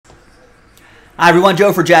Hi everyone,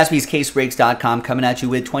 Joe for jaspyscasebreaks.com coming at you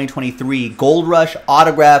with 2023 Gold Rush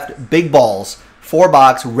Autographed Big Balls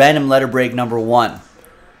 4-box random letter break number 1.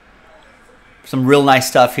 Some real nice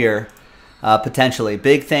stuff here, potentially.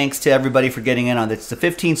 Big thanks to everybody for getting in on this. It's the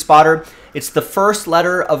 15 spotter. It's the first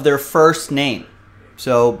letter of their first name.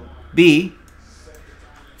 So B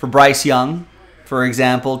for Bryce Young, for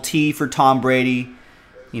example. T for Tom Brady.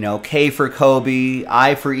 K for Kobe.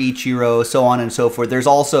 I for Ichiro, so on and so forth. There's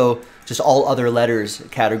also just all other letters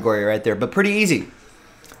category right there, but pretty easy.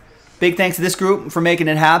 Big thanks to this group for making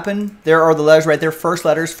it happen. There are the letters right there. First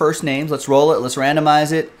letters, first names. Let's roll it. Let's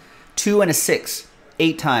randomize it. 2 and a 6.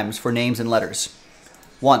 8 times for names and letters.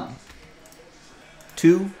 1,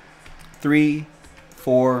 2, 3,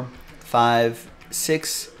 4, 5,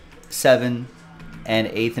 6, 7, and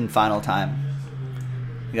 8th and final time.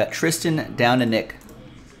 We got Tristan down to Nick.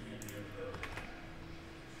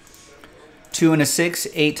 2 and a 6,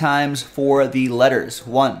 8 times for the letters.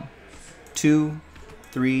 1, 2,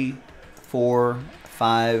 3, 4,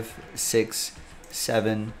 5, 6,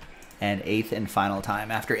 7, and 8th and final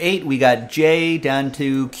time. After 8, we got J down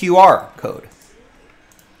to QR code.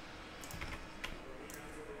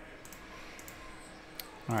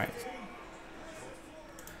 All right.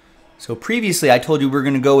 So previously I told you we were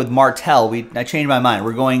going to go with Martell. I changed my mind.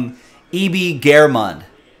 We're going E.B. Germond.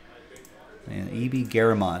 And E.B.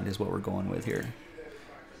 Germond is what we're going with here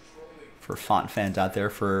for font fans out there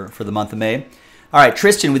for the month of May. All right,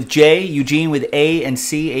 Tristan with J, Eugene with A and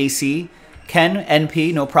C, AC, Ken,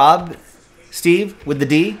 NP, no prob, Steve with the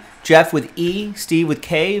D, Jeff with E, Steve with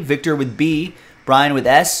K, Victor with B, Brian with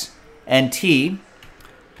S and T.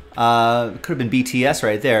 Could have been BTS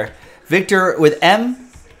right there. Victor with M,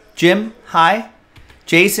 Jim, hi,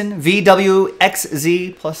 Jason,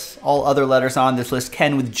 VWXZ, plus all other letters on this list,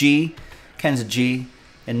 Ken with G, Ken's a G,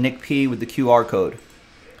 and Nick P with the QR code.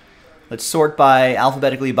 Let's sort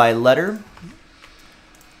alphabetically by letter.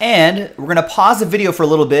 And we're going to pause the video for a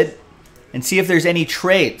little bit and see if there's any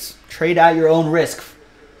trades. Trade at your own risk.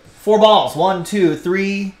 4 balls. 1, 2,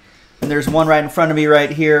 3. And there's one right in front of me right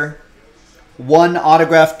here. 1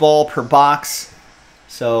 autographed ball per box.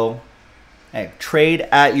 So, hey, trade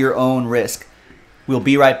at your own risk. We'll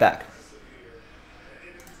be right back.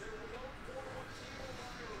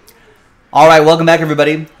 All right, welcome back,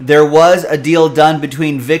 everybody. There was a deal done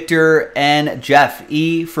between Victor and Jeff.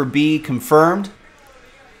 E for B confirmed.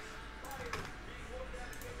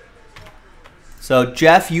 So,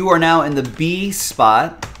 Jeff, you are now in the B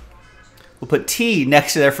spot. We'll put T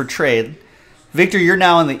next to there for trade. Victor, you're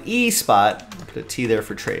now in the E spot. We'll put a T there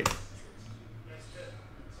for trade.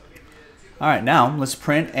 All right, now let's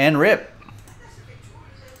print and rip.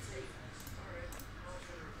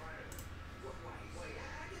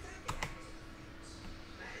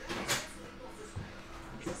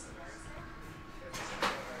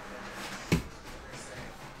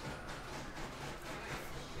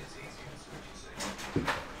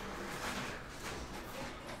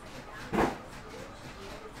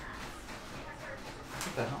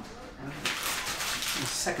 What the hell? The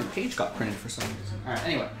second page got printed for some reason. All right,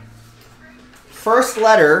 anyway. First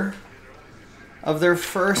letter of their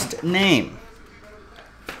first name.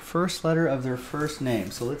 First letter of their first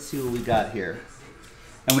name. So let's see what we got here.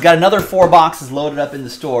 And we got another 4 boxes loaded up in the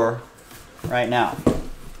store right now.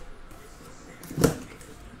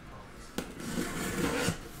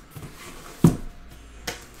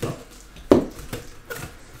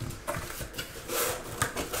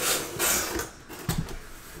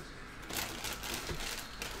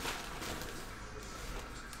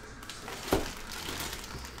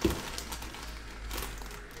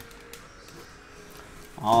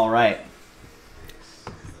 All right.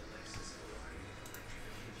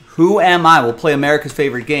 Who am I? We'll play America's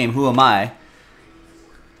favorite game. Who am I?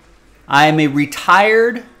 I am a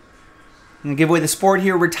retired, I'm going to give away the sport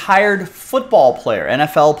here, retired football player,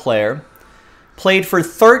 NFL player. Played for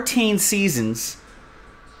 13 seasons.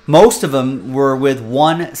 Most of them were with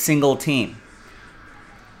one single team.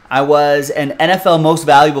 I was an NFL Most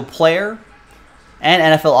Valuable Player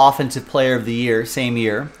and NFL Offensive Player of the Year, same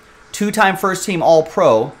year. 2-time first-team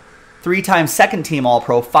All-Pro, 3-time second-team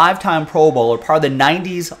All-Pro, 5-time Pro Bowler, part of the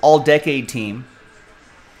 90s All-Decade team.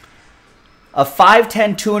 A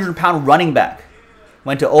 5'10", 200-pound running back.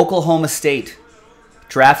 Went to Oklahoma State.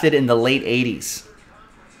 Drafted in the late 80s.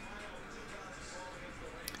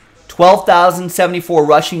 12,074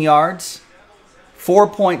 rushing yards.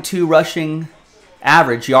 4.2 rushing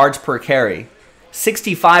average yards per carry.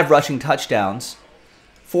 65 rushing touchdowns.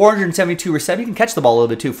 472 receptions. You can catch the ball a little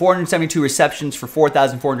bit too. 472 receptions for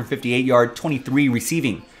 4,458 yards, 23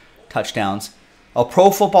 receiving touchdowns. A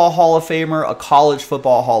Pro Football Hall of Famer, a College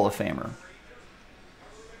Football Hall of Famer.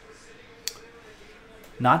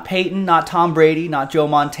 Not Peyton, not Tom Brady, not Joe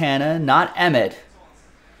Montana, not Emmett.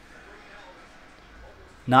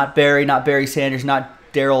 Not Barry Sanders, not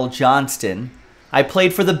Daryl Johnston. I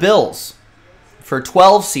played for the Bills for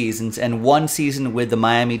 12 seasons and 1 season with the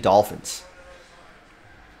Miami Dolphins.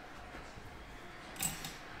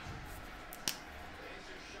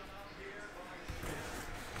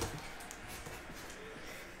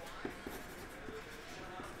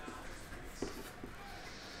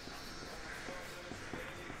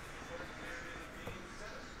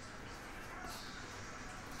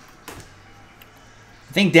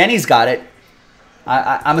 I think Denny's got it.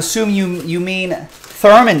 I'm assuming you mean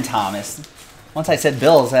Thurman Thomas. Once I said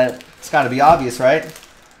Bills, it's got to be obvious, right?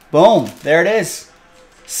 Boom. There it is.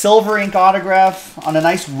 Silver ink autograph on a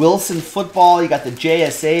nice Wilson football. You got the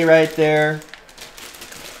JSA right there.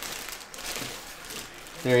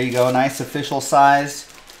 There you go. Nice official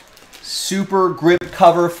size. Super grip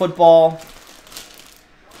cover football.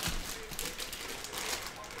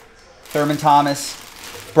 Thurman Thomas.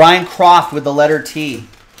 Brian Croft with the letter T.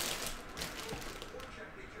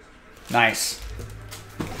 Nice.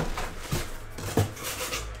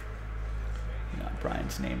 Got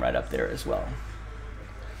Brian's name right up there as well.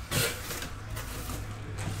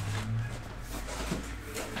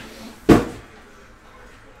 All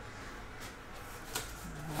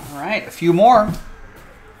right, a few more.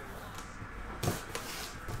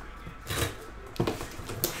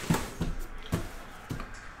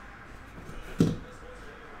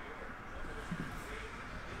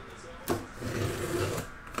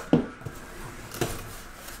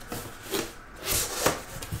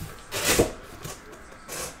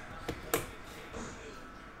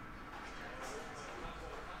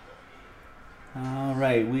 All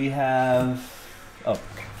right, we have, oh, okay,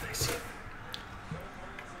 I see.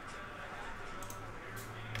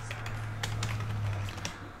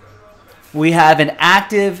 We have an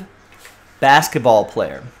active basketball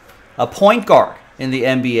player, a point guard in the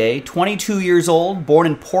NBA, 22 years old, born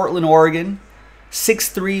in Portland, Oregon,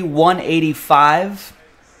 6'3", 185,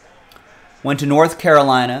 went to North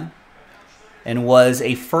Carolina, and was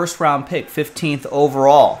a first-round pick, 15th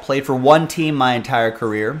overall. Played for one team my entire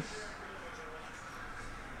career.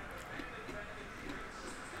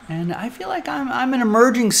 And I feel like I'm an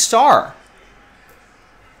emerging star.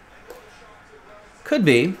 Could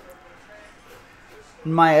be.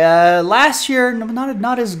 My last year,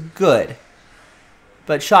 not as good,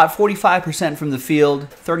 but shot 45% from the field,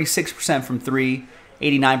 36% from 3,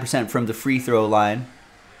 89% from the free throw line.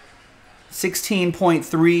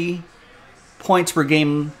 16.3 points per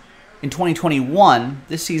game in 2021.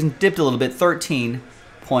 This season dipped a little bit, 13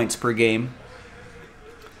 points per game.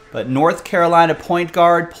 But North Carolina point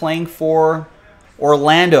guard playing for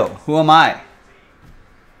Orlando. Who am I?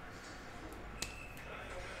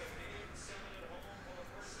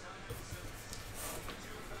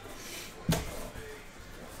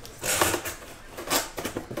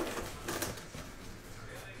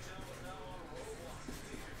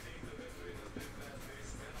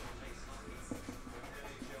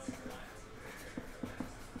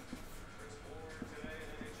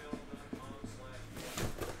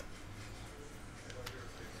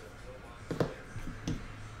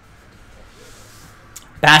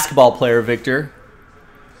 Basketball player, Victor,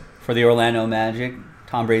 for the Orlando Magic.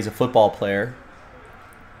 Tom Brady's a football player.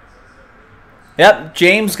 Yep,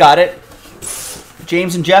 James got it.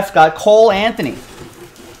 James and Jeff got Cole Anthony.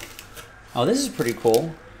 Oh, this is pretty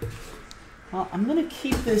cool. Well, I'm going to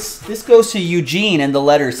keep this. This goes to Eugene and the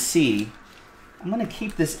letter C. I'm going to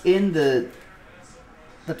keep this in the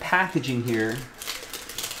packaging here.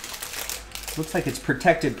 Looks like it's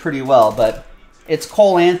protected pretty well, but it's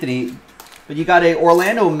Cole Anthony. But you got a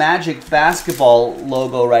Orlando Magic basketball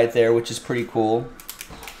logo right there, which is pretty cool.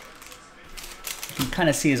 You can kind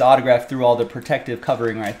of see his autograph through all the protective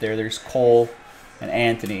covering right there. There's Cole and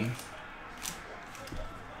Anthony.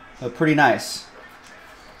 But pretty nice.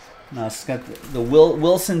 Now it's got the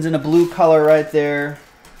Wilson's in a blue color right there.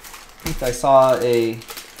 I think I saw a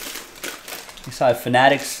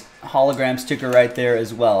Fanatics hologram sticker right there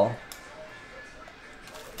as well.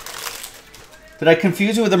 Did I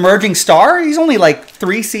confuse you with Emerging Star? He's only like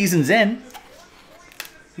 3 seasons in.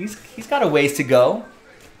 He's got a ways to go.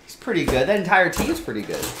 He's pretty good. That entire team's pretty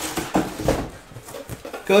good.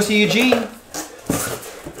 Goes to Eugene.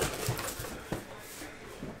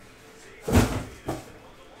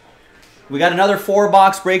 We got another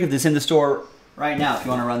 4-box break of this in the store right now if you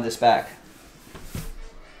want to run this back.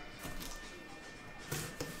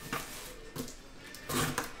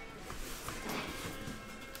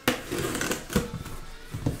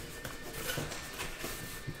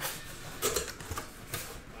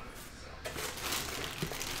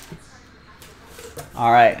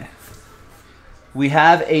 All right. We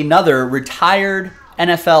have another retired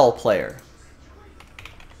NFL player.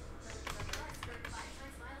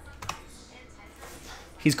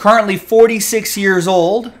 He's currently 46 years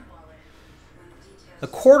old. A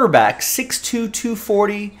quarterback, 6'2",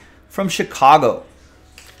 240 from Chicago.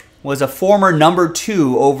 Was a former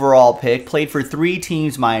 #2 overall pick. Played for 3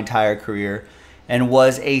 teams my entire career. And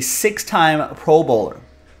was a 6-time Pro Bowler.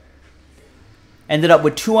 Ended up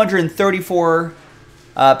with 234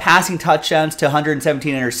 passing touchdowns to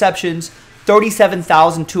 117 interceptions.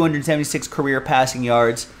 37,276 career passing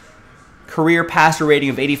yards. Career passer rating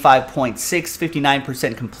of 85.6,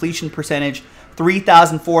 59% completion percentage,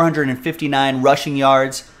 3,459 rushing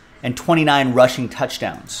yards, and 29 rushing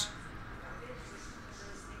touchdowns.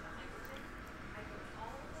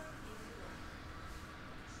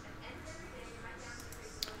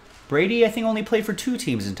 Brady, I think, only played for 2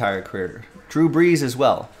 teams his entire career. Drew Brees as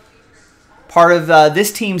well. Part of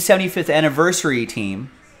this team's 75th anniversary team.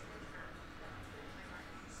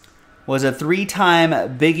 Was a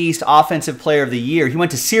 3-time Big East Offensive Player of the Year. He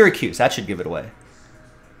went to Syracuse. That should give it away.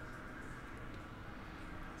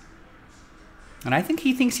 And I think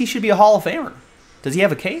he thinks he should be a Hall of Famer. Does he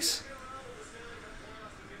have a case?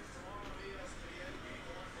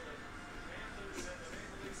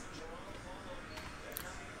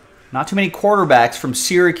 Not too many quarterbacks from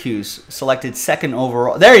Syracuse selected 2nd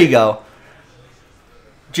overall. There you go.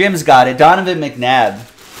 Jim's got it. Donovan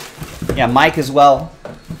McNabb. Yeah, Mike as well.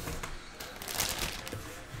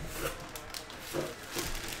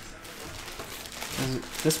 Is it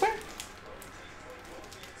this way?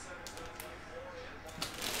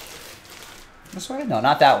 This way? No,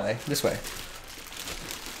 not that way. This way.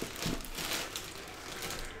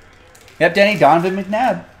 Yep, Denny, Donovan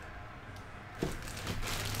McNabb.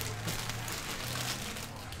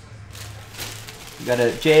 We got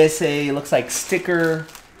a JSA, looks like sticker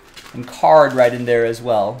and card right in there as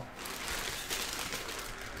well.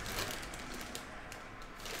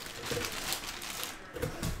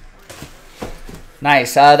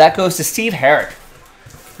 Nice. That goes to Steve Herrick.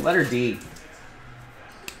 Letter D.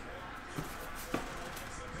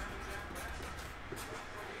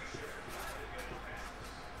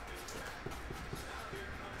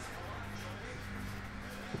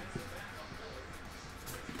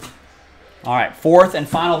 All right, 4th and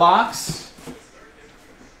final box.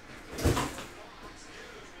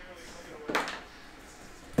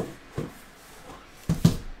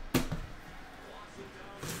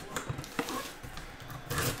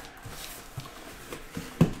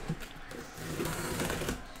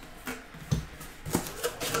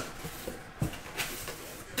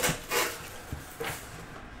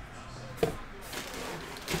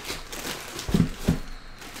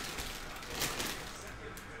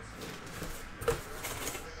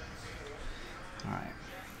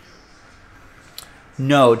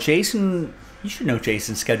 No, Jason, you should know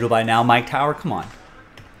Jason's schedule by now. Mike Tower, come on.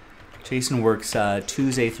 Jason works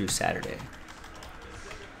Tuesday through Saturday.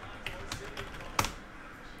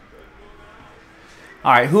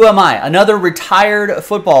 All right, who am I? Another retired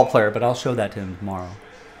football player, but I'll show that to him tomorrow.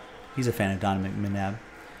 He's a fan of Donovan McNabb.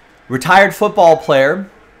 Retired football player,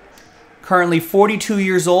 currently 42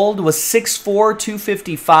 years old, was 6'4",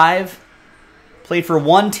 255. Played for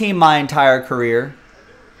 1 team my entire career.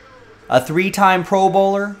 A 3-time Pro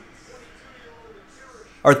Bowler,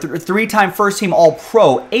 or 3-time first-team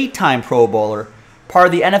All-Pro, 8-time Pro Bowler, part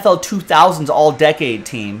of the NFL 2000s All-Decade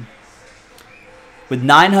team, with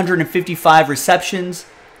 955 receptions,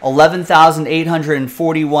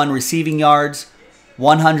 11,841 receiving yards,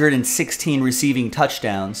 116 receiving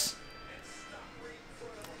touchdowns.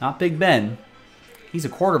 Not Big Ben. He's a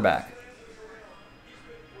quarterback.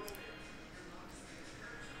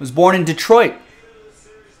 Was born in Detroit.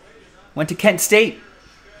 Went to Kent State.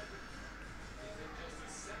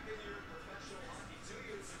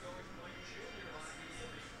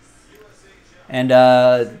 And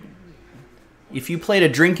if you played a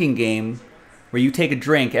drinking game where you take a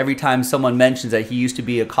drink every time someone mentions that he used to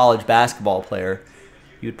be a college basketball player,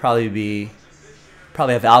 you'd probably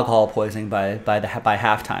have alcohol poisoning by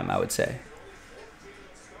halftime, I would say.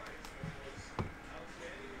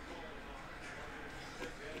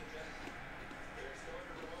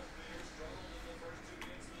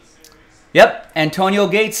 Yep, Antonio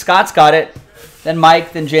Gates. Scott's got it. Then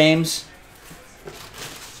Mike, then James.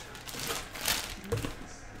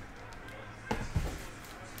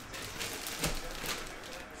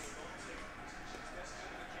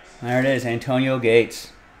 There it is, Antonio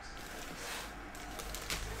Gates.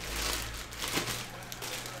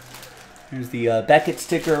 There's the Beckett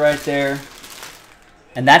sticker right there.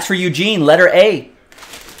 And that's for Eugene, letter A.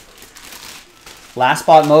 Last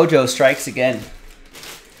spot mojo strikes again.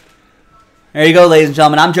 There you go, ladies and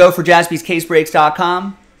gentlemen. I'm Joe for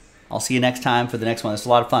JaspysCaseBreaks.com. I'll see you next time for the next one. It's a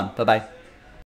lot of fun. Bye-bye.